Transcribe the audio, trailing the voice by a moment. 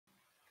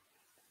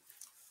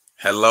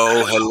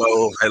Hello,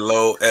 hello,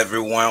 hello,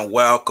 everyone.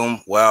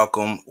 Welcome,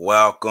 welcome,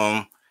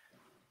 welcome.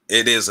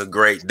 It is a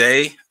great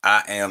day.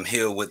 I am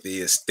here with the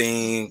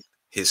esteemed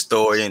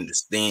historian,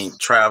 esteemed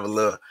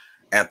traveler,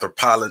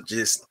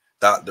 anthropologist,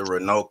 Dr.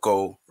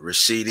 Runoko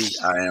Rashidi.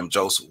 I am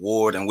Joseph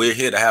Ward, and we're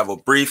here to have a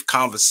brief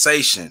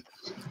conversation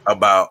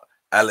about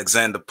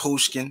Alexander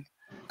Pushkin,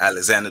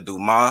 Alexander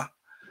Dumas,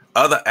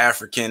 other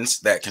Africans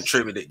that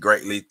contributed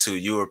greatly to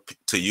Europe.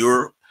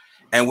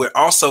 And we're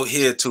also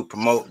here to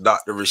promote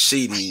Dr.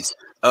 Rashidi's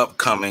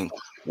upcoming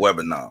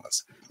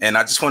webinars. And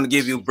I just want to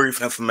give you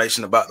brief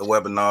information about the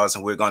webinars,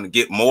 and we're going to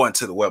get more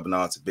into the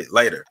webinars a bit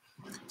later.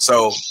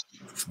 So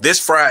this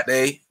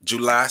Friday,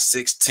 July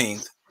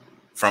 16th,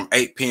 from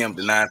 8 p.m.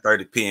 to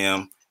 9:30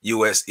 p.m.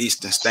 U.S.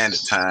 Eastern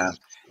Standard Time,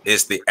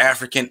 is the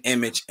African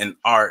Image and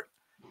Art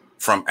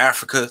from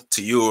Africa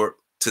to Europe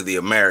to the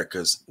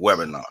Americas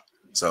webinar.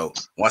 So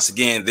once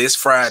again, this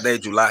Friday,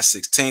 July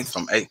 16th,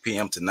 from 8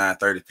 p.m. to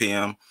 9:30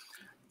 p.m.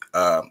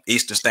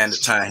 Eastern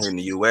Standard Time here in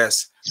the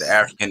U.S., the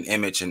African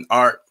Image and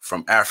Art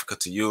from Africa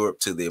to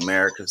Europe to the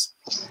Americas.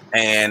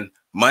 And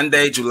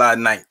Monday, July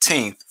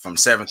 19th, from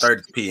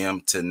 7:30 p.m.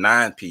 to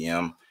 9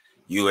 p.m.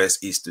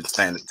 U.S. Eastern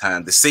Standard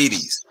Time, the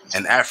Siddis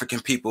and African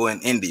people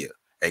in India,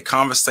 a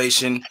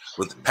conversation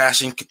with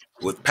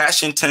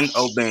Pashington,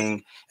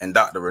 Obeng, and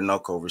Dr.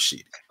 Runoko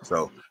Rashidi.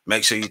 So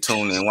make sure you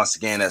tune in. Once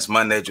again, that's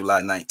Monday,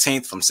 July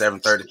 19th, from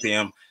 7:30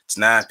 p.m. to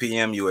 9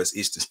 p.m. U.S.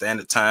 Eastern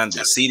Standard Time,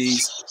 the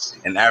Siddis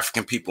and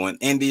African people in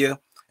India,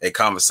 a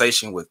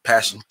conversation with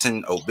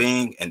Pashington,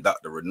 Obeng, and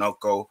Dr.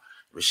 Runoko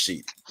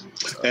Rashidi.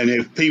 And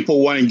if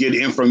people want to get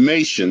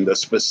information, the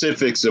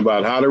specifics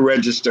about how to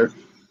register,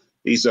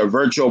 these are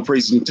virtual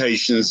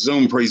presentations,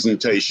 Zoom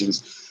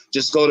presentations,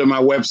 just go to my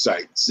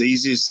website. It's the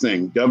easiest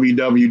thing,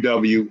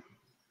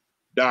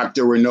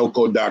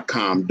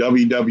 www.drrunoko.com,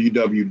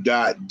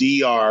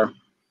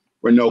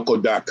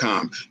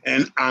 www.drrunoko.com.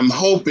 And I'm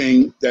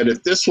hoping that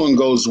if this one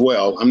goes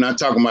well, I'm not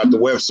talking about the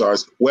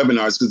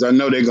webinars because I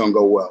know they're going to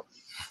go well.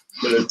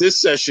 But if this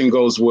session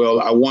goes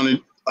well, I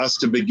wanted us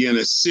to begin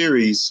a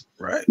series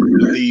of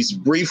these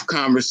brief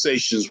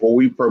conversations where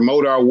we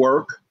promote our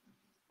work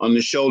on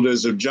the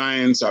shoulders of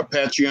giants, our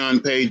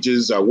Patreon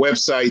pages, our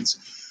websites,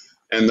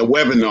 and the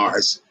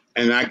webinars.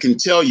 And I can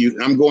tell you,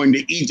 I'm going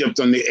to Egypt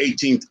on the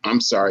 18th. I'm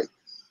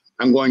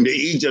going to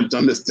Egypt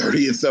on the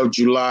 30th of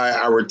July.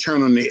 I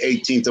return on the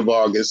 18th of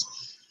August.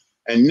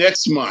 And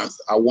next month,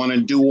 I want to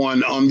do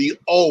one on the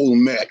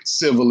Olmec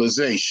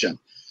civilization.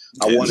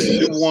 I want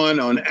to do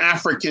one on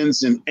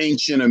Africans in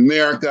ancient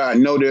America. I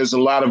know there's a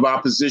lot of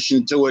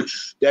opposition to it.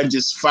 That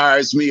just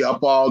fires me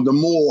up all the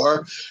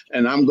more.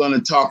 And I'm going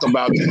to talk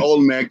about the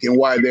Olmec and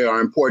why they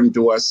are important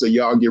to us. So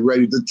y'all get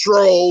ready. The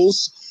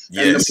trolls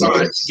and the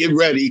bots, get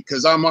ready,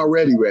 because I'm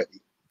already ready.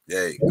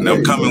 Yeah, and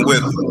I'm coming with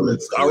them.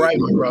 All right,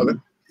 my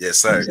brother. Yes,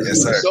 sir.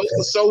 Yes, sir.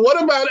 So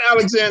what about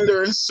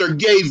Alexander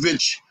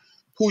Sergeyevich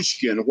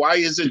Pushkin? Why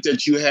is it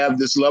that you have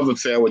this love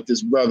affair with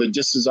this brother,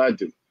 just as I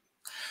do?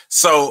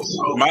 So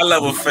my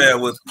love affair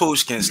with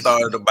Pushkin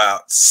started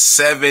about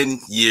 7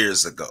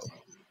 years ago.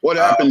 What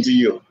happened to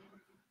you?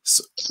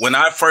 So when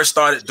I first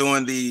started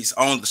doing these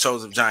On the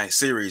Shoulders of Giants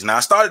series, now I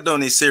started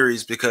doing these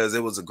series because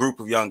it was a group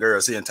of young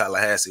girls here in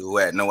Tallahassee who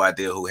had no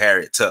idea who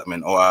Harriet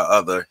Tubman or our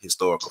other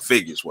historical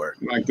figures were.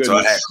 So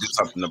I had to do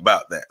something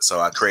about that. So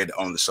I created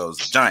On the Shoulders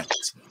of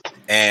Giants.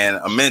 And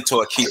a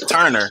mentor, Keith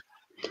Turner,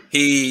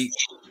 he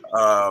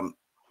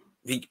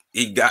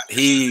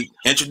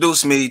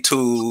introduced me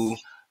to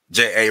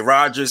J.A.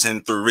 Rogers,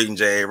 and through reading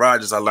J.A.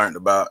 Rogers, I learned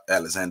about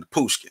Alexander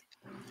Pushkin.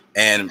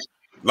 And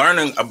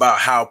learning about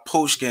how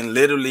Pushkin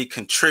literally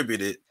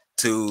contributed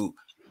to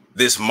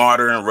this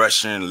modern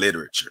Russian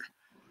literature.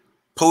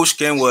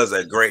 Pushkin was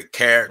a great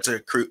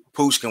character.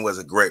 Pushkin was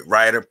a great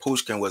writer.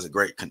 Pushkin was a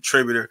great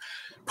contributor.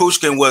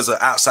 Pushkin was an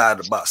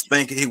outside-the-box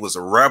thinker. He was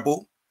a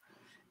rebel,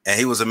 and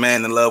he was a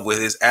man in love with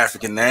his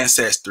African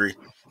ancestry.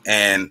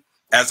 And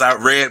as I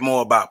read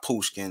more about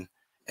Pushkin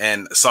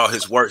and saw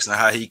his works and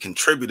how he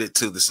contributed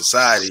to the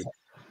society,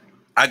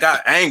 I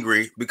got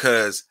angry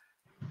because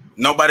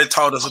nobody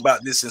taught us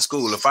about this in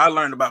school. If I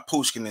learned about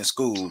Pushkin in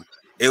school,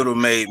 it would have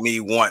made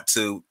me want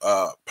to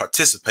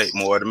participate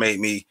more. It made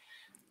me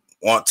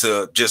want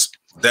to just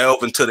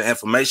delve into the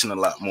information a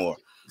lot more.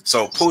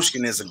 So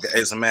Pushkin is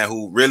a man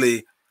who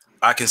really,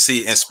 I can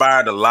see,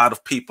 inspired a lot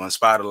of people,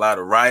 inspired a lot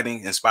of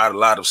writing, inspired a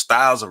lot of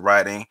styles of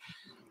writing.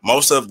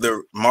 Most of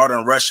the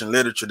modern Russian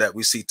literature that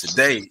we see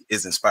today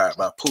is inspired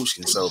by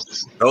Pushkin. So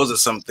those are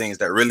some things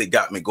that really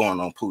got me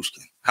going on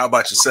Pushkin. How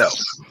about yourself?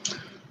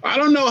 I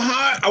don't know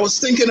how. I was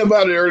thinking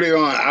about it earlier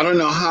on. I don't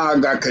know how I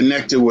got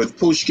connected with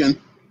Pushkin.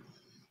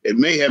 It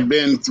may have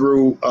been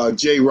through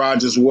J.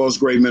 Rogers' World's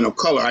Great Men of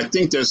Color. I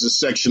think there's a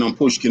section on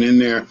Pushkin in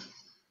there.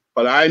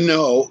 But I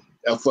know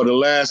that for the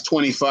last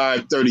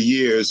 25, 30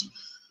 years,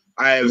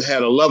 I have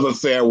had a love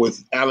affair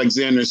with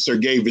Alexander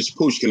Sergeyevich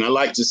Pushkin. I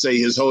like to say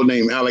his whole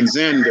name,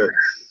 Alexander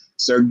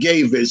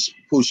Sergeyevich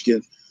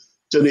Pushkin,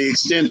 to the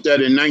extent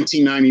that in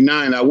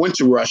 1999, I went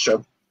to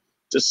Russia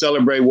to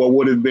celebrate what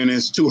would have been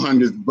his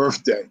 200th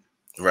birthday.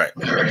 Right.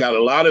 I got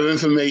a lot of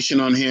information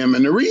on him.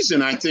 And the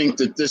reason I think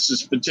that this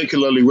is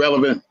particularly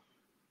relevant,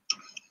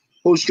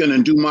 Pushkin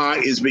and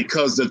Dumas, is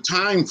because the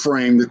time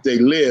frame that they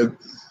live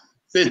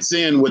fits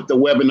in with the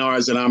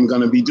webinars that I'm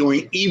going to be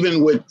doing,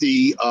 even with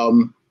the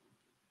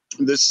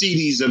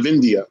Siddis of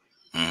India.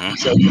 Mm-hmm.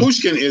 So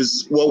Pushkin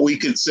is what we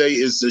could say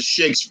is the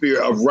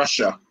Shakespeare of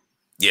Russia.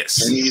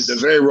 Yes. And he's a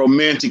very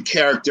romantic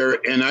character.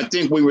 And I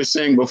think we were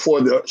saying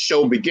before the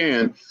show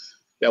began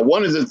that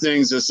one of the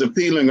things that's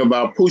appealing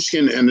about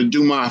Pushkin and the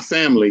Dumas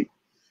family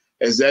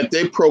is that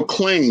they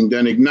proclaimed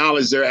and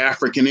acknowledged their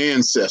African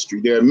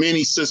ancestry. There are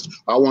many sisters,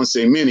 I won't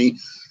say many,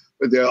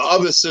 but there are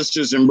other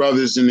sisters and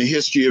brothers in the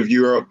history of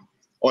Europe,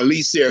 or at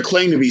least they are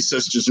claimed to be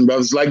sisters and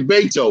brothers, like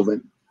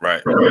Beethoven,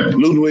 right?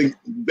 Ludwig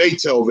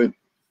Beethoven,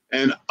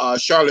 and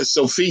Charlotte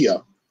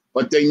Sophia,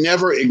 but they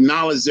never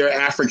acknowledged their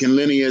African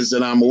lineage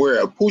that I'm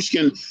aware of.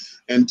 Pushkin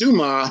and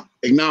Dumas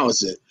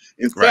acknowledged it.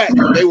 In fact,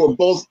 they were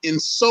both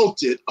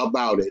insulted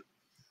about it,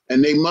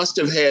 and they must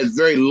have had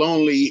very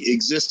lonely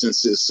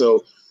existences.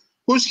 So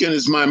Pushkin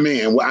is my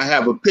man. I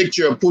have a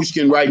picture of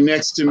Pushkin right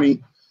next to me.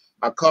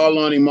 I call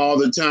on him all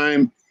the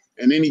time,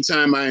 and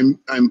anytime I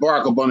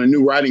embark upon a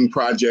new writing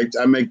project,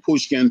 I make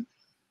Pushkin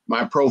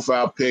my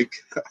profile pic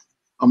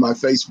on my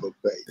Facebook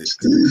page.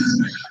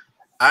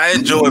 I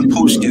enjoy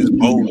Pushkin's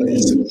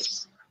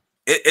boldness.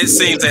 It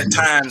seems at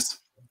times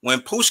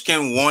when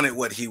Pushkin wanted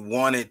what he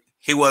wanted,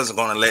 he wasn't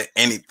going to let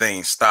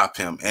anything stop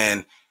him.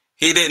 And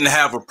he didn't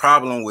have a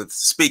problem with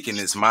speaking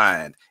his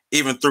mind,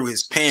 even through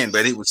his pen,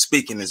 but he was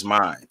speaking his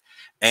mind.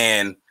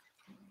 And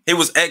he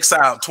was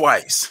exiled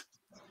twice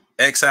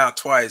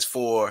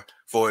for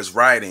his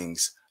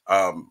writings.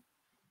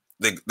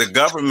 The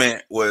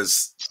government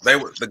was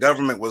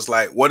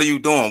like, what are you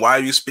doing? Why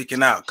are you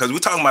speaking out? Because we're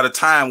talking about a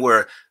time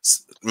where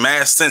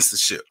mass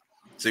censorship.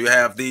 So you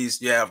have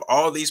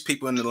all these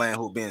people in the land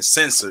who are being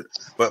censored,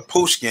 but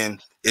Pushkin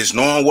is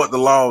knowing what the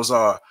laws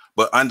are,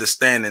 but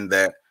understanding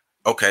that,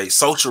 okay,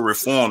 social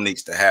reform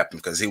needs to happen,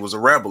 because he was a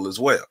rebel as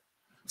well.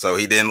 So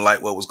he didn't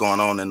like what was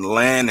going on in the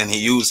land, and he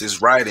used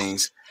his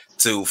writings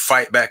to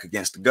fight back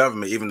against the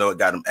government, even though it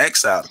got him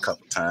exiled a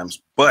couple of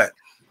times. But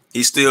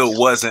he still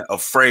wasn't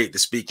afraid to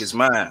speak his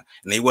mind,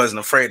 and he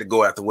wasn't afraid to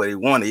go after what he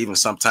wanted, even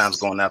sometimes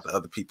going after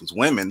other people's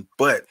women,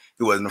 but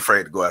he wasn't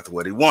afraid to go after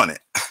what he wanted.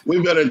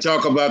 We better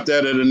talk about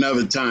that at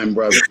another time,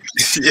 brother.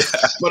 Yeah.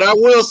 But I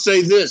will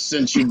say this,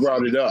 since you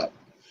brought it up.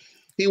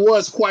 He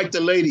was quite the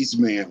ladies'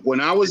 man. When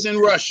I was in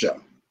Russia,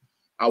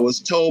 I was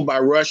told by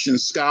Russian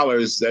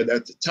scholars that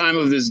at the time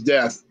of his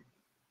death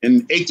in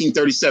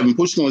 1837,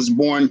 Pushkin was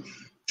born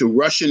to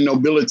Russian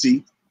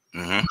nobility.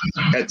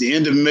 Mm-hmm. At the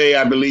end of May,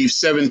 I believe,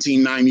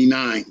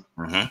 1799.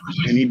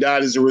 Mm-hmm. And he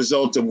died as a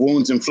result of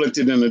wounds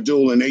inflicted in a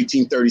duel in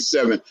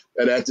 1837.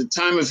 That at the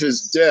time of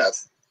his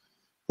death,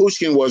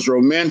 Pushkin was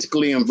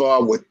romantically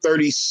involved with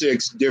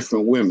 36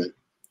 different women.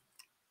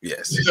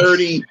 Yes.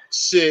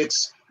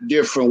 36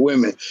 different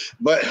women.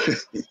 But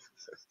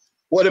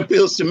what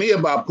appeals to me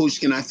about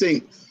Pushkin, I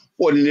think,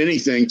 more than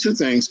anything, two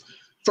things.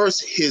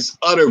 First, his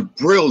utter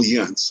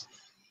brilliance.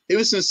 He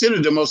was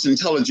considered the most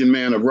intelligent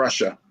man of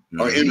Russia,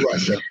 or in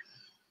Russia.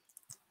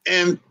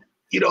 And,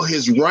 you know,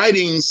 his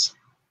writings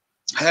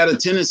had a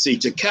tendency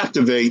to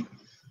captivate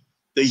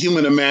the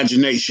human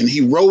imagination.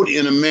 He wrote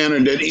in a manner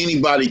that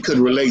anybody could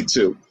relate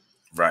to.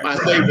 Right. My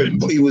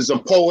favorite, he was a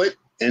poet,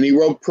 and he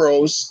wrote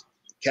prose,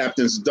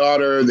 Captain's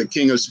Daughter, The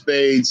King of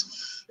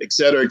Spades, et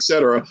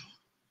cetera,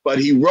 but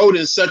he wrote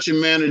in such a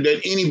manner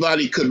that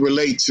anybody could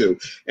relate to.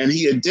 And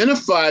he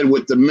identified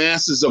with the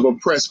masses of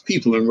oppressed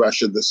people in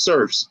Russia, the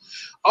serfs.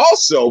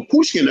 Also,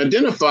 Pushkin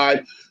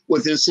identified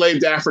with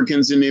enslaved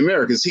Africans in the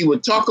Americas. He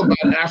would talk about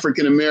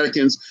African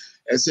Americans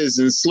as his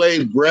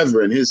enslaved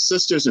brethren, his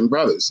sisters and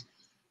brothers.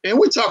 And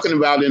we're talking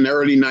about in the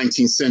early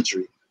 19th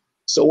century.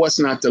 So what's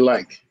not to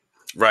like?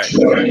 Right.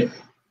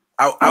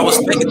 I was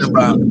thinking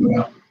about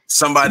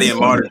somebody in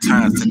modern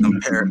times to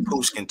compare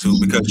Pushkin to,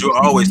 because you're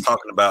always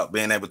talking about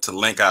being able to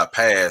link our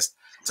past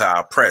to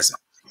our present.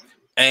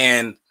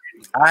 And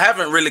I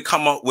haven't really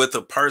come up with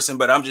a person,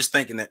 but I'm just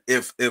thinking that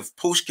if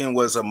Pushkin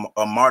was a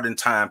modern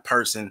time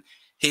person,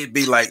 he'd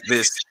be like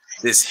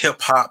this hip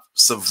hop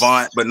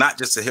savant, but not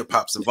just a hip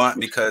hop savant,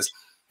 because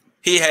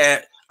he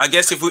had, I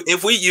guess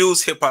if we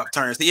use hip hop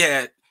terms, he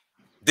had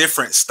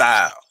different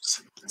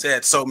styles. He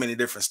had so many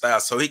different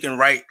styles. So he can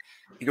write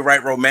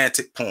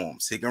romantic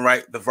poems. He can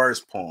write the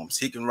verse poems.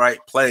 He can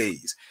write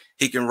plays.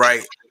 He can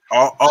write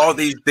all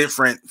these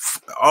different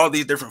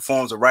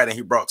forms of writing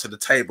he brought to the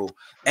table.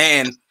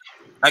 And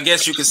I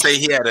guess you could say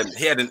he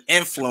had an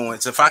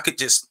influence. If I could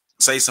just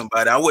say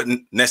somebody, I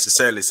wouldn't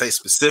necessarily say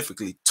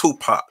specifically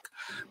Tupac,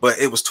 but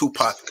it was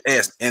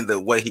Tupac-esque in the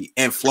way he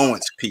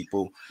influenced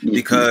people,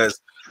 because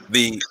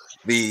the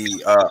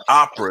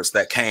operas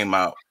that came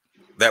out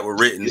that were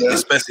written,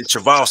 especially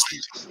Tchaikovsky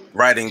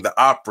writing the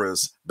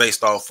operas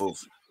based off of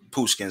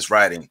Pushkin's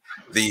writing,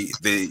 the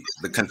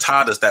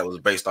cantatas that was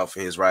based off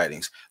of his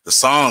writings, the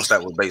songs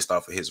that were based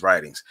off of his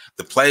writings,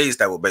 the plays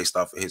that were based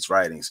off of his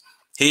writings.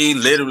 He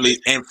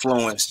literally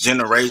influenced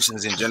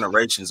generations and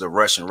generations of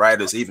Russian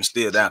writers, even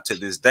still down to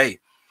this day.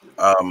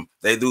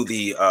 They do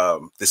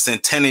the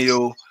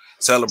centennial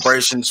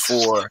celebrations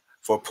for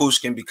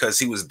Pushkin because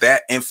he was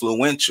that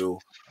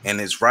influential in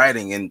his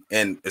writing,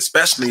 and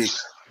especially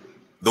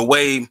the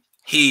way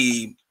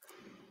he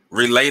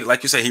related,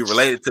 like you say, he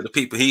related to the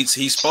people. He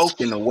spoke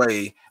in a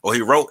way, or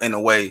he wrote in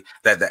a way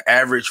that the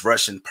average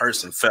Russian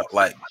person felt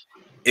like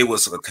it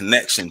was a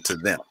connection to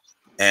them.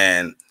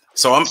 And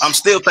so I'm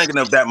still thinking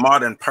of that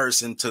modern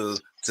person to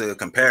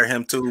compare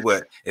him to.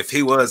 But if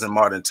he was in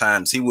modern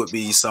times, he would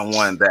be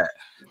someone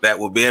that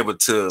would be able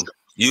to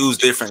use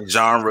different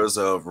genres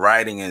of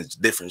writing and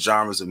different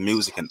genres of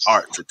music and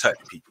art to touch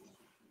people.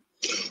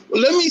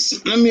 Well,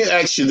 let me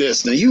ask you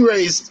this. Now, you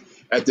raised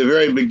at the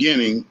very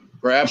beginning,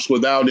 perhaps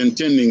without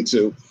intending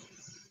to,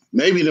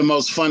 maybe the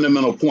most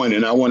fundamental point,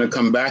 and I want to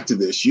come back to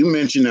this. You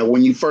mentioned that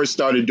when you first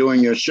started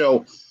doing your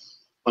show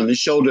on the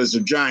Shoulders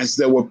of Giants,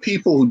 there were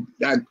people who,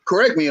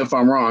 correct me if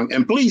I'm wrong,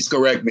 and please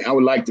correct me, I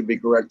would like to be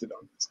corrected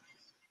on this,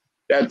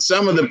 that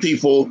some of the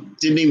people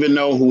didn't even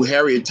know who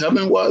Harriet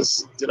Tubman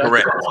was.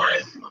 Correct.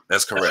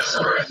 That's correct.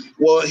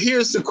 Well,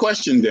 here's the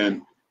question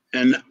then,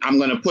 and I'm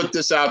going to put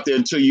this out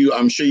there to you.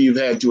 I'm sure you've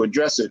had to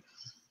address it.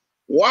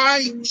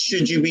 Why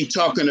should you be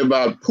talking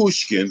about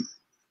Pushkin,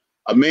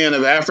 a man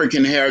of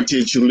African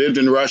heritage who lived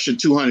in Russia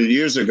 200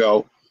 years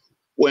ago,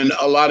 when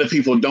a lot of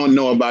people don't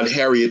know about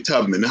Harriet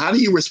Tubman? How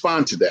do you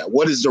respond to that?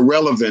 What is the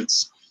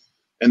relevance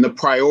and the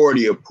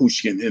priority of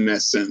Pushkin in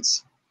that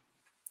sense?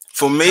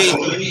 For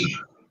me,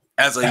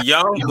 as a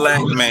young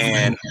Black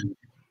man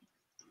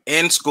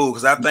in school,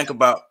 because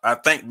I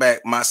think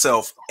back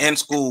myself in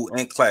school,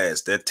 in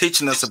class, they're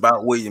teaching us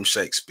about William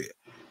Shakespeare.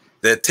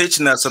 They're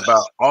teaching us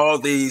about all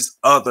these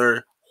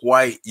other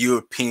white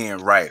European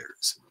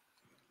writers.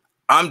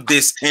 I'm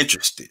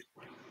disinterested.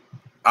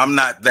 I'm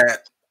not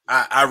that.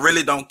 I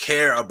really don't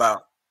care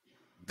about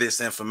this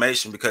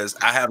information because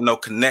I have no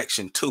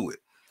connection to it.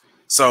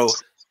 So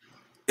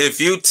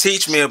if you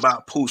teach me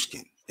about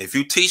Pushkin, if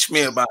you teach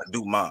me about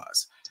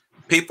Dumas,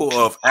 people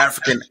of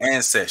African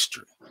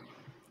ancestry,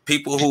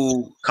 people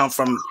who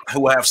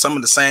have some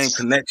of the same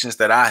connections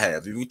that I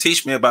have, if you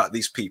teach me about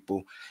these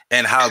people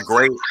and how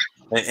great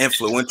and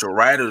influential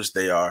writers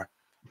they are,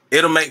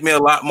 it'll make me a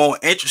lot more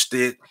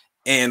interested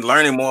in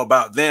learning more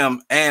about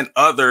them and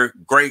other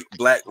great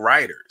Black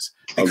writers,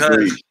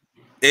 because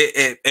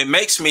it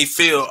makes me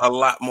feel a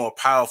lot more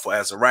powerful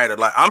as a writer.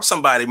 Like, I'm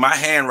somebody, my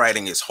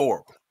handwriting is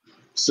horrible.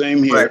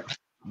 Same here.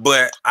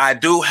 But I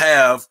do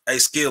have a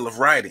skill of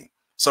writing.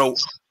 So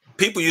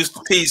people used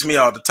to tease me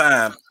all the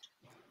time.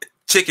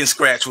 Chicken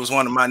Scratch was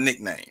one of my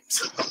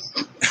nicknames,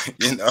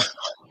 you know?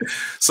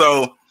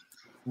 So,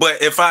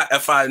 but if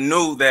I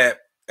knew that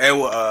there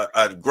were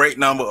a great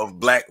number of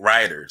Black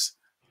writers,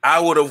 I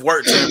would have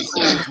worked to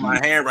improve my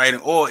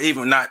handwriting, or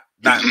even not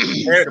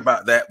cared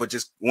about that, but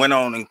just went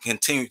on and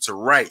continued to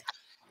write.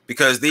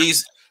 Because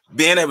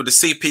being able to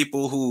see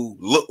people who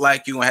look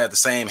like you and have the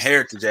same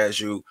heritage as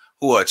you,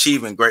 who are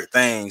achieving great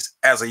things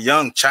as a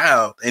young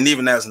child and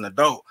even as an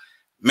adult,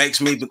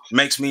 makes me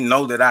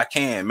know that I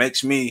can,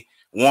 makes me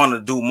want to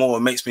do more,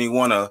 makes me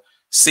want to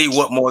see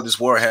what more this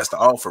world has to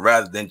offer,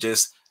 rather than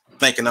just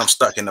thinking I'm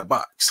stuck in the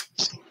box.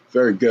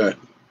 Very good.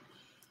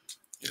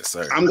 Yes,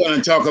 sir. I'm going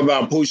to talk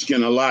about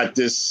Pushkin a lot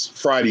this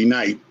Friday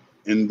night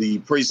in the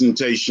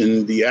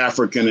presentation, The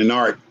African in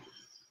Art.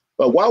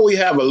 But while we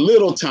have a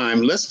little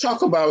time, let's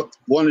talk about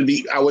one of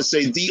the, I would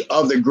say, the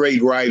other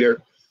great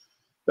writer,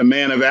 the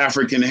man of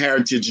African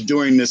heritage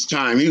during this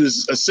time. He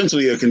was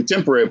essentially a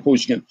contemporary of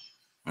Pushkin,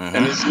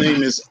 and his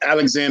name is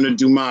Alexander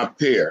Dumas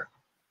Père.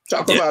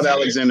 Talk about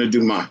Alexander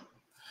Dumas.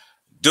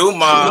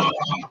 Dumas,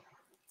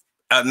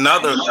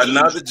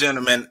 another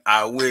gentleman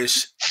I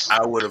wish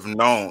I would have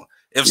known.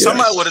 If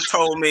somebody would have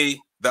told me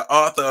the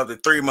author of the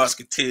Three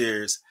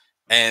Musketeers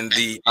and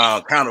the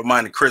Count of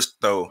Monte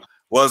Cristo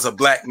was a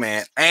Black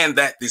man, and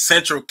that the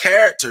central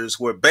characters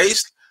were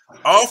based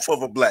off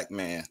of a Black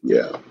man,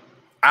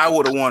 I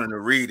would have wanted to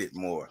read it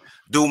more.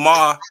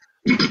 Dumas,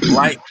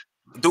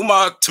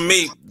 to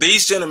me,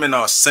 these gentlemen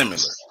are similar.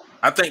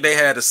 I think they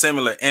had a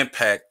similar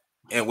impact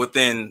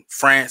within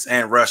France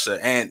and Russia,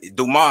 and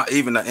Dumas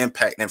even an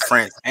impact in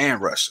France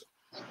and Russia.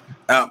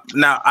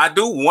 Now, I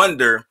do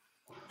wonder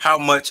how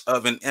much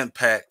of an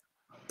impact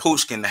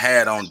Pushkin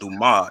had on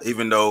Dumas,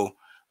 even though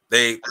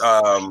they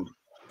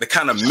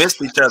kind of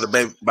missed each other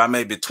by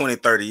maybe 20,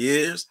 30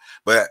 years.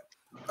 But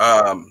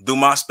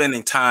Dumas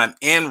spending time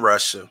in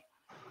Russia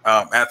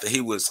after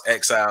he was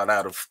exiled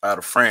out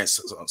of France,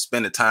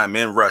 spending time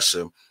in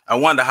Russia, I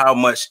wonder how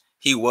much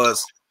he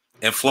was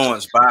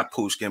influenced by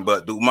Pushkin.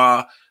 But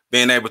Dumas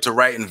being able to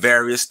write in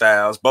various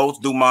styles,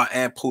 both Dumas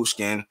and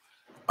Pushkin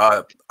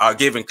are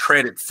given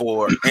credit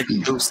for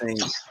introducing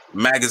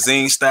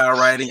magazine style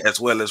writing as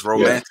well as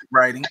romantic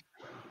writing.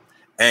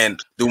 And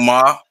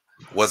Dumas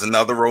was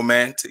another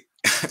romantic.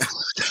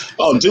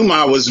 Oh,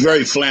 Dumas was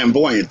very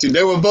flamboyant too.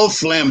 They were both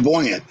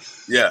flamboyant.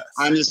 Yeah.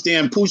 I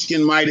understand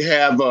Pushkin might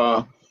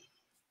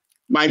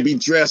be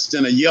dressed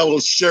in a yellow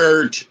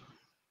shirt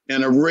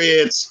and a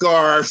red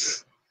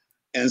scarf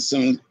and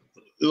some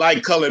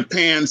light colored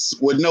pants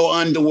with no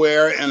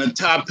underwear and a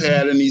top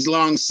hat and these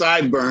long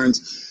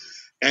sideburns.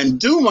 And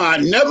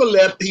Dumas never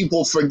let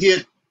people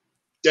forget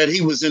that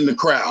he was in the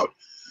crowd.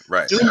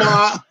 Right.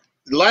 Dumas,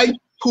 like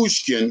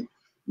Pushkin,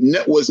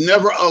 was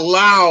never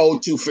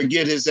allowed to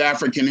forget his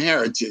African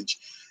heritage.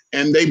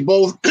 And they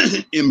both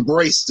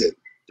embraced it.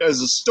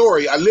 There's a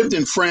story. I lived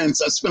in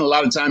France. I spent a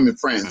lot of time in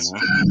France.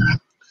 Mm-hmm.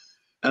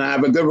 And I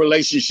have a good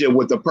relationship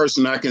with the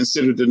person I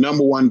consider the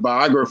 #1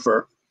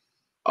 biographer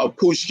of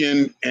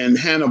Pushkin and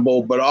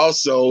Hannibal, but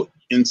also,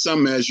 in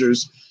some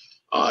measures,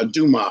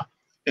 Dumas.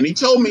 And he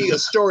told me a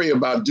story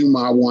about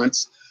Dumas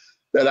once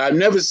that I've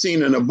never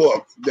seen in a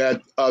book,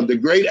 that the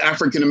great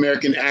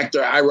African-American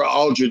actor Ira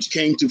Aldridge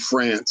came to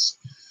France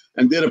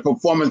and did a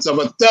performance of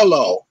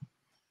Othello.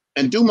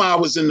 And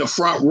Dumas was in the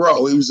front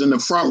row. He was in the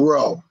front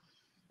row.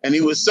 And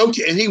he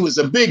was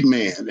a big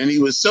man, and he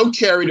was so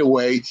carried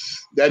away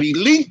that he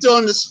leaped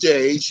on the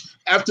stage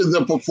after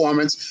the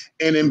performance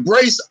and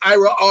embraced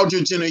Ira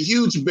Aldridge in a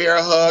huge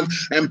bear hug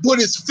and put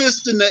his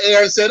fist in the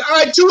air and said,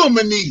 "I too am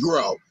a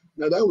Negro."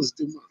 Now that was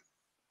Dumas.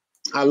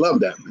 I love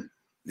that, man.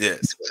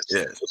 Yes,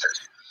 yes.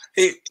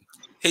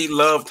 He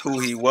loved who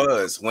he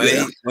was. When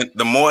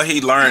the more he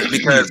learned,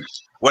 because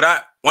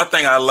one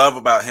thing I love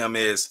about him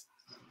is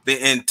the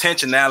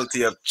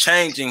intentionality of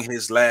changing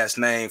his last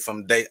name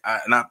from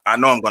I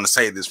know I'm going to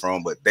say this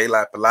wrong, but De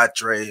La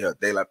Pelatre or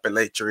De La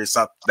Pelatre,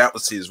 something that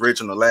was his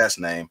original last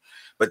name,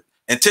 but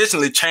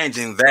intentionally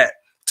changing that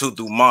to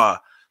Dumas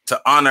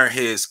to honor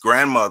his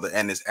grandmother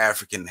and his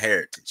African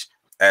heritage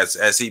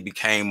as he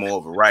became more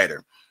of a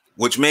writer,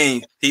 which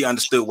means he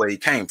understood where he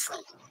came from.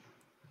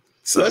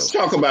 So let's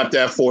talk about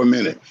that for a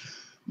minute.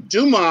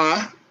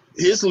 Dumas,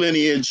 his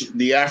lineage,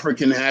 the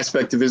African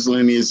aspect of his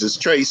lineage is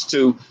traced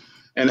to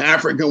an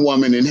African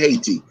woman in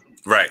Haiti.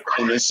 Right.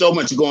 And there's so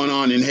much going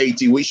on in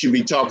Haiti. We should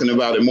be talking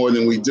about it more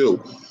than we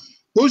do.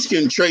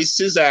 Pushkin traced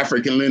his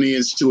African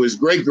lineage to his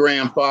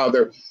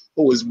great-grandfather,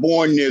 who was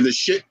born near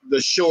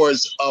the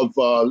shores of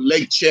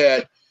Lake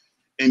Chad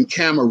in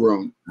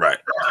Cameroon. Right.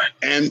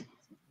 And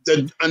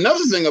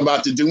another thing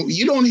about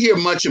you don't hear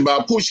much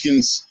about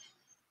Pushkin's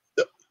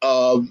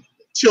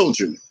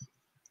children.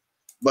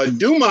 But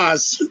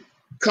Dumas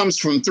comes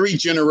from 3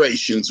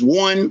 generations.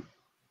 One,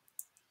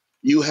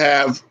 you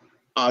have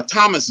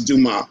Thomas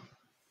Dumas,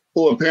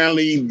 who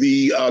apparently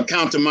the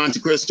Count of Monte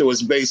Cristo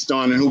is based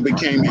on and who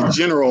became a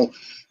general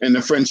in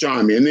the French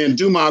army. And then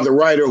Dumas, the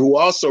writer, who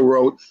also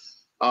wrote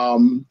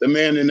The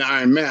Man in the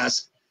Iron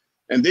Mask.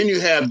 And then you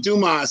have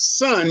Dumas'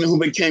 son, who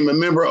became a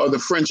member of the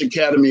French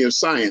Academy of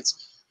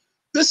Science.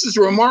 This is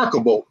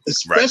remarkable,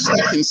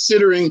 especially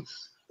considering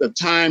the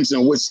times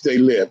in which they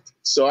lived.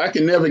 So I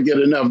can never get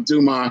enough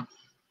Dumas,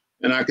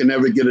 and I can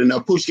never get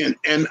enough Pushkin.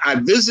 And I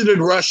visited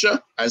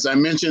Russia, as I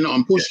mentioned,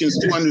 on Pushkin's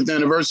 200th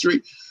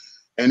anniversary.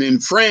 And in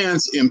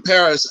France, in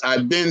Paris,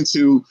 I've been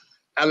to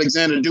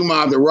Alexander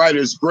Dumas, the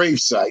writer's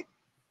gravesite.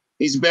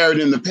 He's buried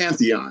in the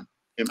Pantheon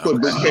and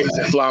put bouquets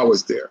of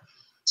flowers there.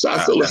 So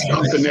I feel a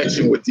strong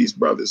connection with these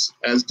brothers,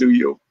 as do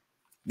you.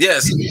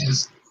 Yes.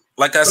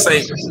 Like I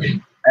say,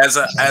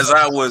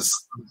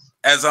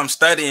 as I'm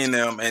studying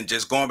them and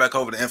just going back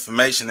over the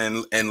information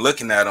and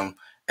looking at them,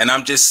 and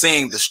I'm just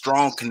seeing the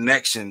strong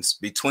connections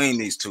between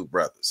these two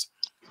brothers.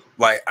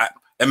 Like,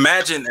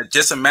 imagine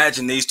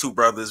these two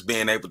brothers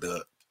being able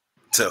to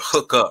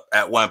hook up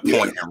at one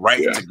point and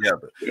write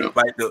together. Yeah.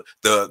 Like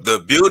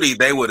the beauty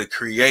they would have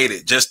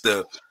created,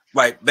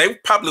 they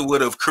probably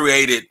would have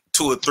created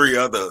 2 or 3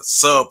 other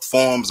sub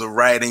forms of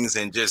writings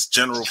and just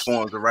general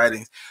forms of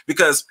writings,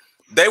 because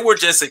they were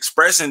just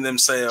expressing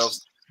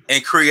themselves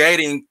and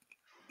creating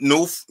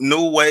new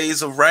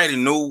ways of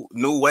writing,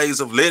 new ways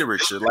of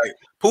literature. Like,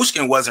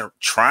 Pushkin wasn't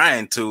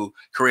trying to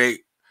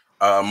create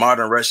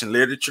modern Russian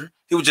literature.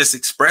 He was just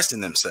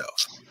expressing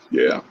himself.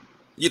 Yeah.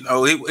 You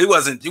know, he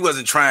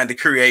wasn't trying to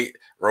create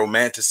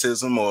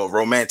romanticism or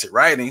romantic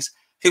writings.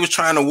 He was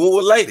trying to woo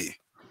a lady.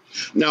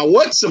 Now,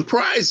 what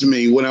surprised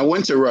me when I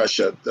went to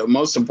Russia, the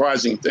most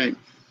surprising thing,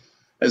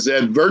 is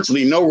that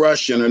virtually no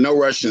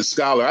Russian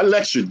scholar, I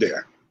lectured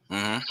there.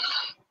 Mm-hmm.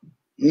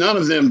 None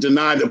of them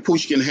denied that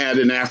Pushkin had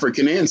an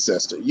African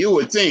ancestor. You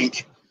would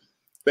think,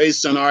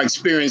 based on our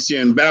experience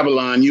here in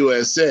Babylon,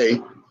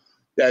 USA,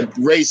 that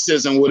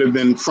racism would have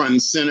been front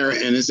and center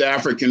and his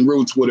African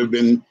roots would have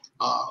been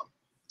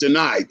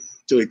denied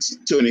to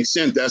an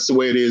extent. That's the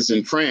way it is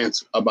in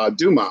France about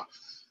Dumas.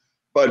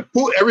 But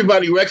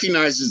everybody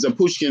recognizes that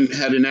Pushkin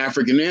had an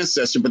African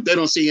ancestor, but they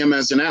don't see him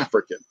as an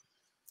African.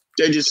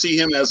 They just see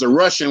him as a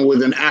Russian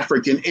with an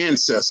African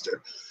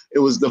ancestor. It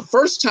was the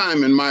first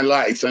time in my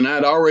life, and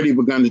I'd already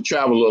begun to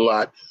travel a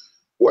lot,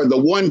 where the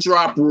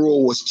one-drop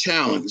rule was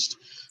challenged.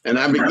 And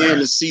I began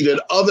to see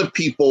that other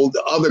people,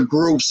 the other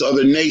groups,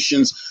 other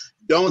nations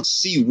don't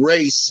see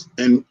race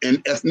and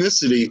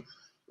ethnicity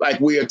like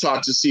we are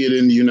taught to see it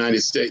in the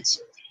United States.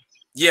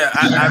 Yeah,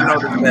 I've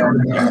noticed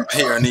that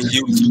here in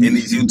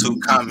these YouTube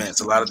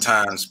comments, a lot of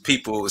times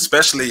people,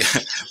 especially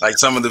like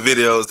some of the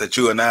videos that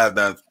you and I have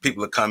done,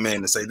 people will come in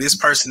and say, this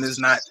person is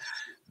not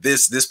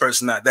this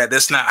person not that.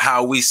 That's not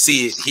how we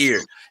see it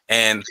here.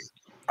 And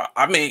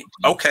I mean,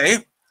 okay,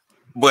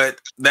 but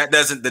that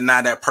doesn't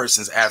deny that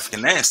person's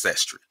African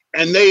ancestry.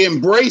 And they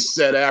embrace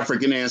that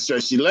African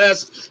ancestry.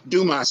 Last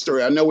Dumas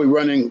story. I know we're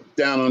running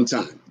down on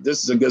time.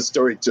 This is a good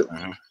story too.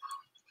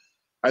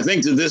 I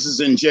think that this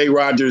is in J.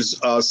 Rogers'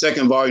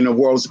 second volume of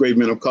World's Great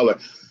Men of Color.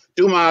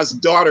 Dumas'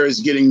 daughter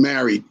is getting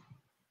married,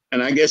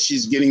 and I guess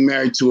she's getting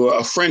married to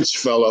a French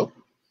fellow.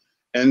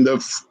 And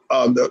the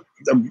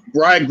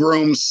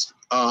bridegroom's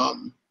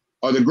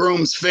or the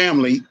groom's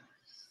family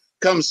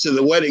comes to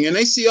the wedding, and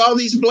they see all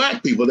these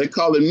black people. They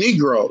call them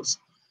Negroes,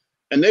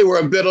 and they were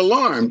a bit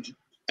alarmed.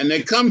 And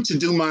they come to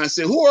Dumas and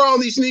say, "Who are all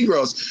these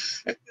Negroes?"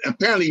 And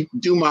apparently,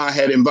 Dumas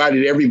had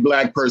invited every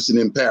black person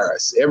in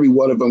Paris. Every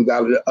one of them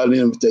got an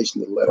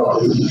invitation to the letter.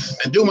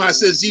 And Dumas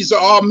says, "These are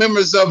all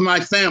members of my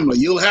family.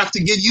 You'll have to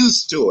get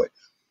used to it."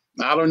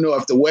 Now, I don't know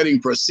if the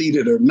wedding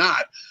proceeded or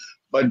not,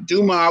 but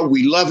Dumas,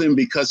 we love him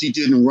because he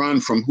didn't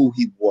run from who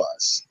he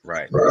was.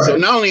 Right. So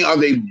not only are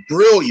they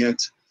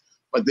brilliant,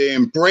 but they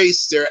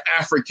embrace their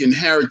African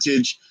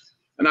heritage.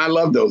 And I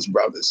love those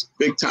brothers,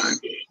 big time.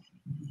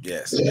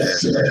 Yes.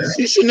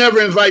 You should never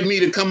invite me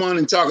to come on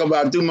and talk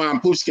about Dumas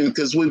and Pushkin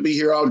because we'd be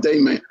here all day,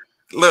 man.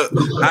 Look,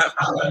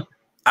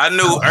 I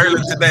knew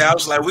earlier today, I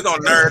was like, we're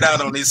going to nerd out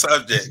on these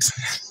subjects.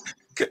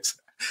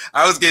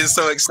 I was getting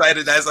so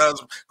excited as I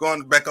was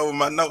going back over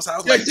my notes. I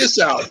was Check this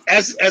out.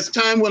 As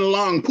time went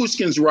along,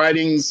 Pushkin's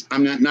writings,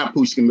 not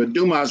Pushkin, but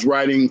Dumas'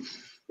 writing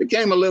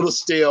became a little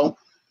stale.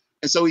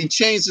 And so he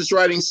changed his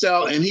writing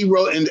style, and he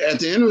wrote, and at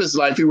the end of his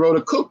life, he wrote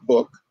a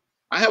cookbook.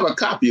 I have a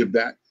copy of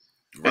that.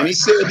 Right. And he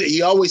said that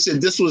he always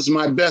said this was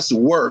my best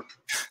work.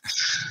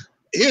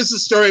 Here's the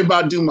story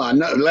about Dumas.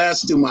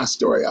 Last Dumas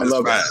story. I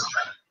love it.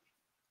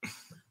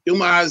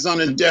 Dumas is on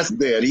his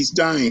deathbed. He's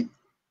dying.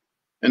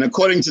 And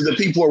according to the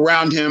people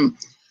around him,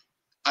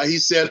 he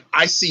said,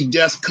 "I see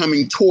death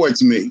coming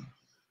towards me,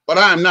 but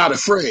I am not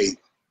afraid.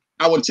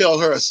 I will tell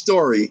her a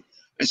story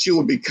and she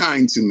will be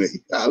kind to me."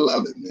 I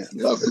love it, man.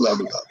 Love it.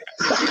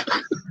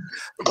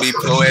 Be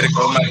poetic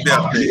on my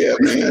death. Yeah,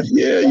 man.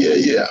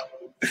 Yeah.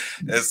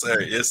 Yes,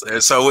 sir.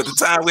 So with the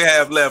time we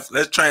have left,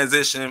 let's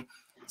transition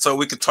so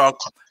we could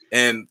talk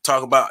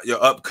about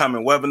your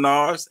upcoming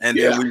webinars, and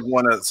then we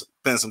want to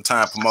spend some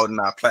time promoting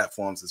our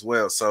platforms as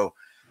well. So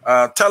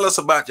tell us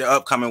about your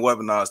upcoming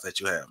webinars that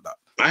you have, Doc.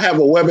 I have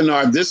a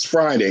webinar this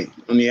Friday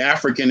on the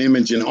African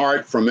image and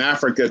art from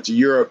Africa to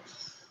Europe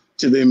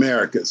to the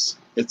Americas.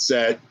 It's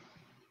at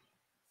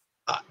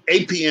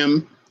 8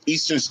 p.m.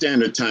 Eastern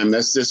Standard Time.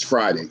 That's this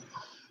Friday.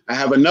 I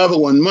have another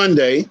one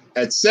Monday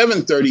at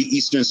 7:30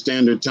 Eastern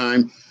Standard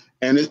Time,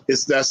 and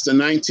that's the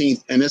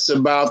 19th, and it's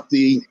about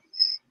the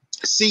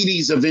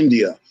Siddis of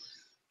India.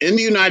 In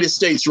the United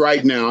States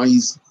right now,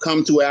 he's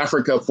come to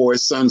Africa for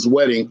his son's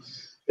wedding,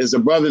 is a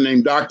brother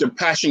named Dr.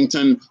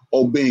 Pashington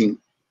Obeng,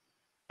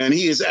 and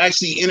he has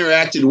actually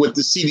interacted with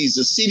the Siddis.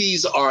 The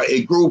Siddis are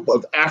a group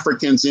of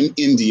Africans in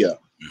India.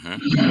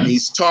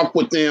 He's talked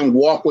with them,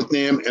 walked with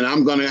them, and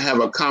I'm going to have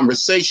a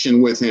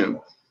conversation with him.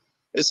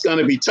 It's going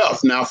to be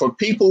tough. Now, for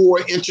people who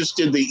are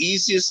interested, the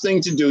easiest thing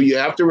to do, you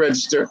have to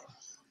register,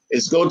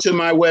 is go to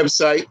my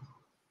website,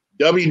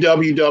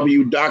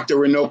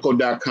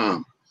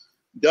 www.drrunoko.com,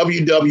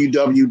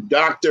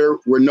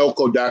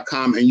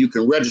 www.drrunoko.com, and you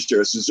can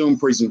register. It's a Zoom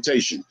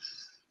presentation.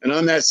 And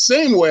on that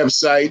same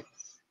website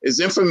is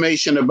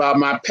information about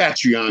my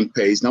Patreon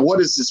page. Now, what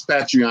is this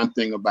Patreon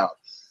thing about?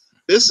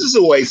 This is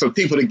a way for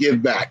people to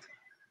give back.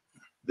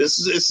 This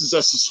is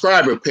a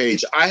subscriber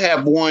page. I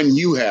have one,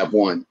 you have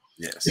one.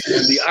 Yes.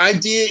 And the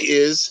idea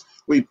is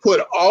we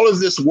put all of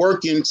this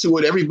work into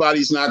it.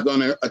 Everybody's not going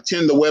to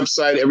attend the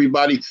website.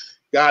 Everybody,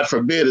 God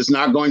forbid, is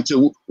not going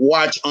to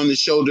watch On the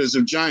Shoulders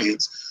of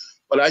Giants.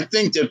 But I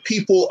think that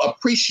people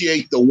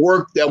appreciate the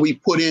work that we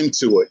put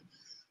into it.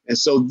 And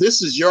so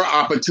this is your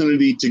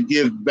opportunity to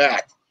give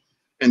back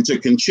and to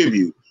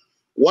contribute.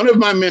 One of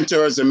my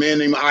mentors, a man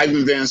named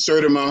Ivan Van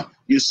Sertima,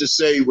 used to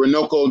say,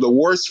 "Runoko, the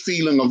worst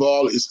feeling of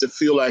all is to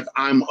feel like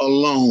I'm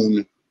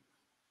alone."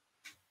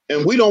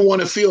 And we don't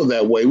want to feel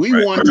that way. We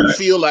want to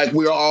feel like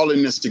we're all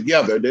in this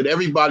together, that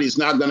everybody's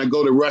not going to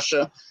go to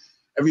Russia.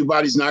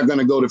 Everybody's not going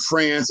to go to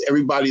France.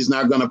 Everybody's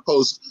not going to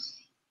post.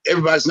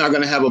 Everybody's not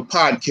going to have a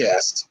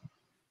podcast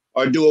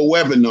or do a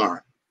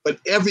webinar. But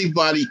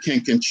everybody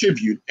can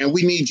contribute, and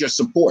we need your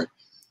support.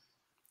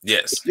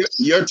 Yes.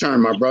 Your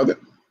turn, my brother.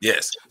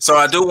 Yes. So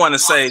I do want to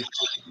say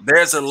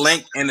there's a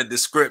link in the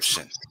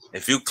description.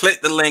 If you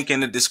click the link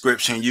in the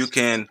description, you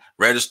can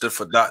register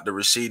for Dr.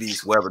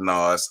 Rashidi's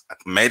webinars. I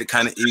made it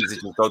kind of easy.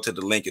 You go to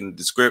the link in the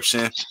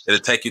description. It'll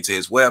take you to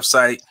his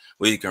website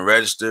where you can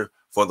register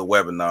for the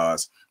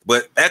webinars.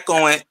 But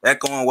echoing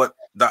what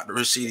Dr.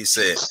 Rashidi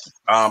said,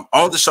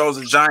 On the Shoulders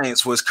of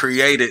Giants was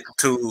created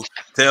to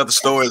tell the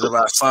stories of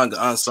our sung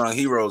and unsung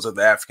heroes of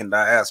the African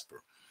diaspora.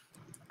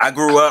 I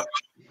grew up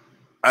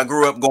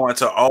going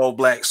to all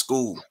Black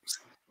schools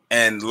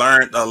and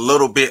learned a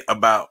little bit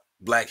about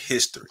Black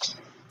history.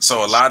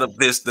 So a lot of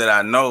this that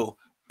I know,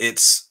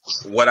 it's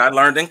what I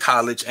learned in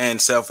college and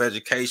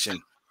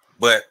self-education.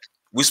 But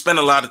we spend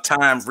a lot of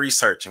time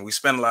researching. We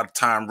spend a lot of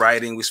time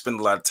writing. We spend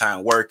a lot of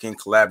time working,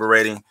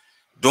 collaborating.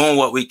 doing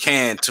what we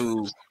can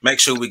to make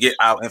sure we get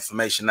our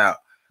information out.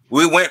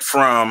 We went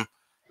from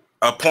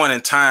a point in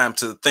time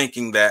to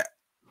thinking that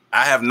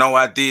I have no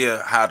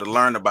idea how to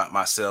learn about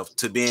myself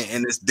to being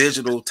in this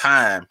digital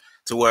time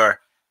to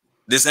where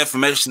this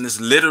information is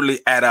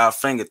literally at our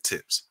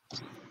fingertips.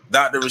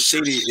 Dr.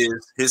 Rashidi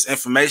his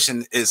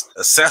information is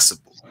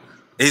accessible.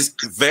 It's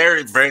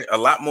very, very, a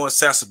lot more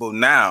accessible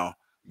now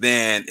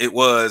than it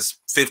was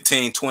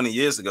 15, 20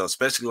 years ago,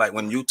 especially like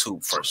when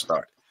YouTube first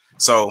started.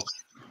 So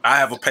I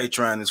have a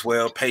Patreon as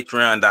well,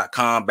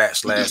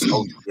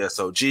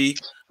 patreon.com/OTSOG,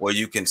 where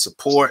you can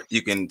support,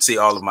 you can see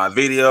all of my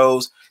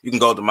videos. You can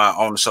go to my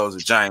On the Shoulders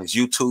of Giants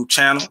YouTube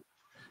channel,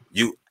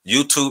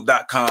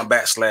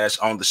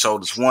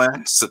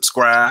 youtube.com/OnTheShoulders1,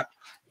 subscribe,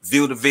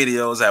 view the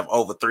videos. I have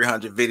over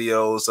 300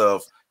 videos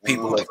of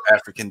people of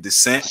African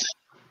descent.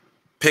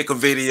 Pick a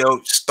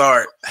video,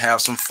 start,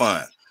 have some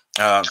fun.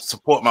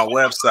 Support my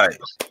website,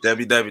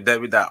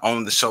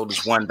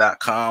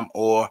 www.ontheshoulders1.com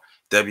or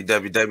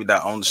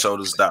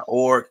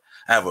www.ontheshoulders.org.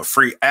 I have a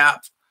free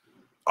app.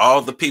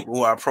 All the people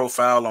who I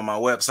profile on my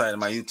website and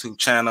my YouTube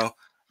channel,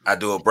 I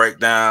do a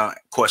breakdown,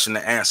 question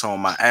and answer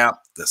on my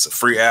app. That's a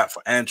free app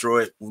for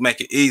Android. We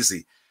make it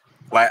easy.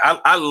 Like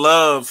I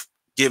love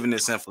giving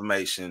this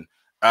information.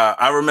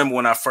 I remember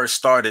when I first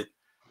started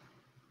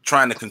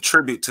trying to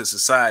contribute to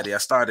society, I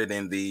started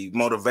in the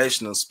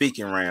motivational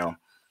speaking realm,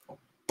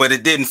 but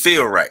it didn't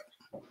feel right.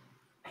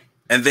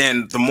 And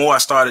then the more I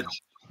started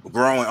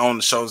growing on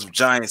the Shoulders of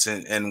Giants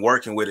and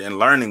working with it and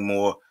learning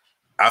more,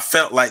 I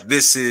felt like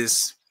this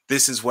is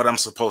what I'm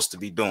supposed to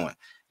be doing.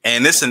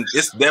 And it's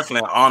definitely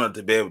an honor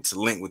to be able to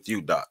link with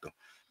you, Doctor,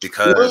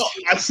 because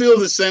I feel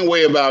the same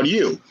way about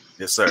you.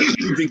 Yes, sir.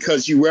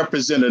 Because you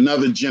represent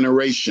another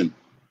generation.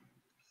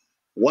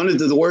 One of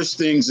the worst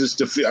things is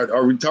to feel,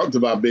 or we talked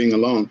about being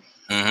alone.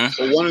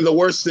 But one of the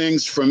worst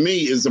things for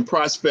me is the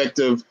prospect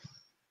of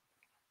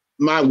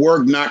my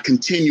work not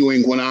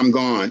continuing when I'm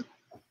gone.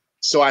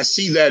 So I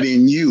see that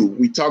in you.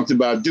 We talked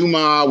about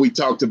Dumas, we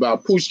talked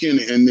about Pushkin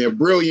and their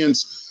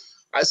brilliance.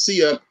 I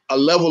see a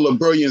level of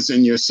brilliance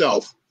in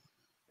yourself.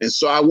 And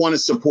so I want to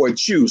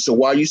support you. So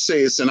while you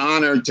say it's an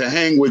honor to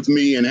hang with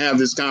me and have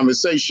this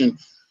conversation,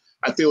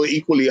 I feel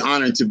equally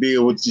honored to be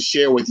able to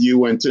share with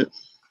you and to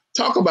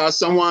talk about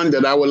someone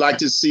that I would like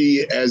to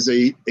see as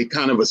a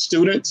kind of a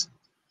student,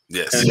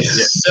 yes, an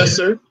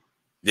successor,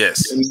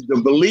 yes, and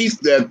the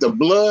belief that the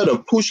blood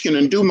of Pushkin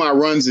and Dumas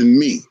runs in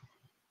me.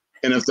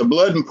 And if the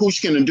blood in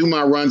Pushkin and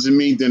Dumas runs in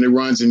me, then it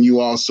runs in you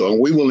also. And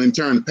we will in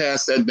turn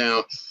pass that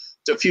down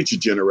to future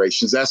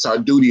generations. That's our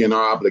duty and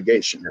our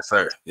obligation. Yes,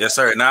 sir. Yes,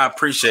 sir. And I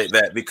appreciate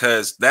that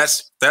because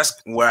that's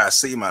where I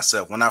see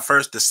myself. When I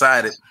first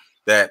decided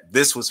that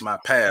this was my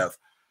path,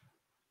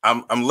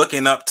 I'm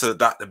looking up to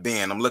Dr.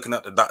 Ben. I'm looking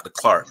up to Dr.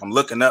 Clark. I'm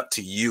looking up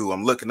to you.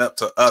 I'm looking up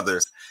to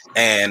others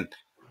and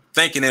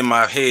thinking in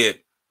my head,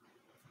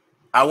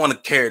 I want to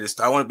carry this.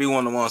 I want to be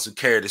one of the ones who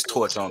carry this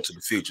torch on to the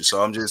future.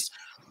 So I'm just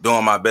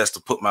doing my best to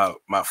put my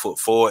foot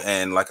forward.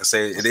 And like I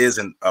said, it is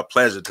a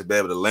pleasure to be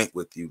able to link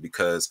with you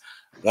because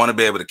I want to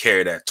be able to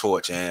carry that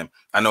torch. And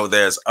I know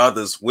there's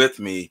others with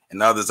me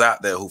and others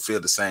out there who feel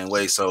the same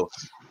way. So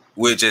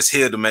we're just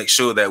here to make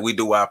sure that we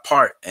do our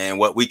part and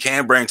what we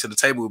can bring to the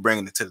table, we're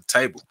bringing it to the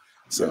table.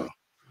 So,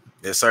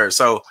 yes, sir.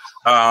 So,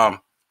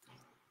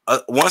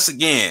 once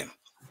again,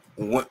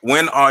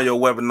 when are your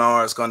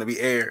webinars going to be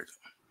aired?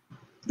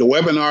 The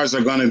webinars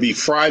are going to be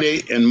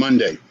Friday and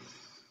Monday.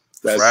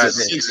 That's Friday.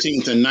 The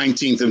 16th and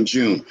 19th of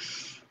June.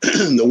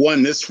 The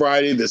one this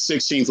Friday, the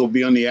 16th, will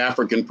be on the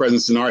African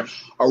presence in art,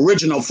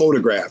 original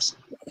photographs.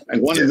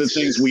 And one of the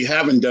things we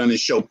haven't done is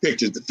show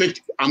pictures. The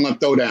picture I'm going to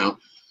throw down.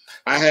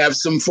 I have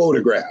some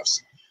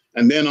photographs.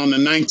 And then on the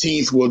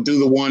 19th, we'll do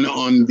the one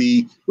on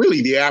the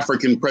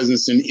African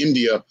presence in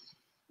India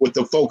with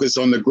the focus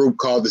on the group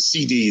called the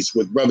Siddis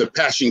with Brother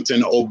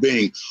Pashington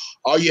Obeng.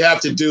 All you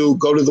have to do,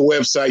 go to the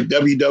website,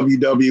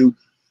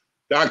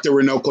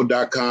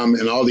 www.drrunoko.com,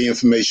 and all the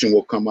information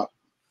will come up.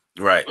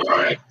 Right.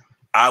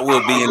 I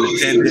will be in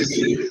attendance.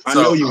 I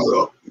know you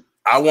will.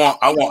 I want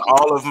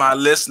all of my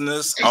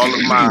listeners,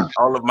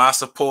 all of my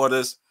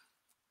supporters,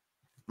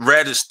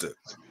 register.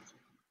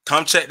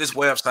 Come check this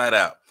website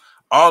out.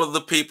 All of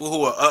the people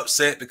who are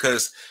upset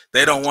because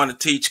they don't want to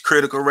teach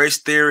critical race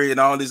theory and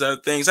all these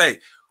other things. Hey,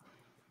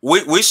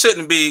 we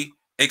shouldn't be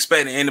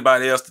expecting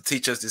anybody else to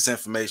teach us this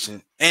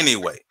information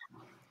anyway.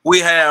 We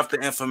have the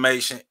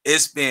information.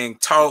 It's being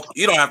taught.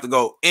 You don't have to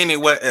go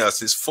anywhere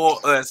else. It's for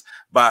us,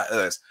 by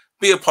us.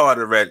 Be a part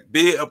of Reddit.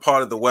 Be a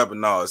part of the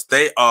webinars.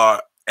 They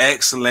are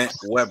excellent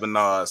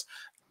webinars.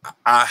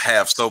 I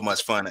have so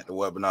much fun at the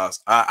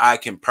webinars. I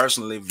can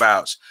personally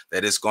vouch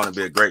that it's going to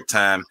be a great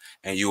time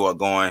and you are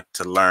going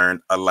to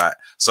learn a lot.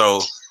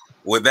 So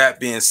with that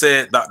being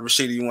said, Dr.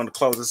 Rashidi, you want to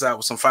close us out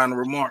with some final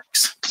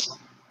remarks?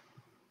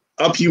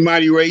 Up, you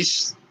mighty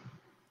race.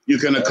 You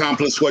can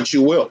accomplish what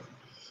you will.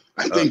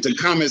 I think the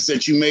comments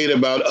that you made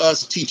about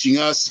us teaching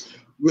us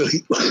really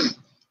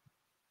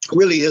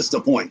hits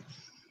the point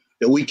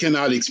that we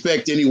cannot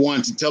expect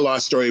anyone to tell our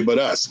story but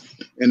us.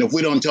 And if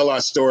we don't tell our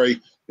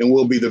story, then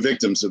we'll be the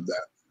victims of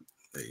that.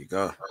 There you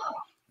go.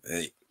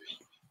 Hey,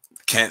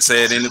 can't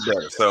say it any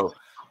better. So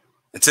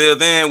until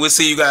then, we'll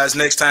see you guys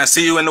next time.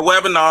 See you in the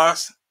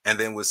webinars, and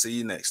then we'll see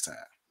you next time.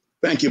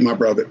 Thank you, my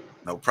brother.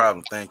 No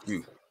problem. Thank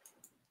you.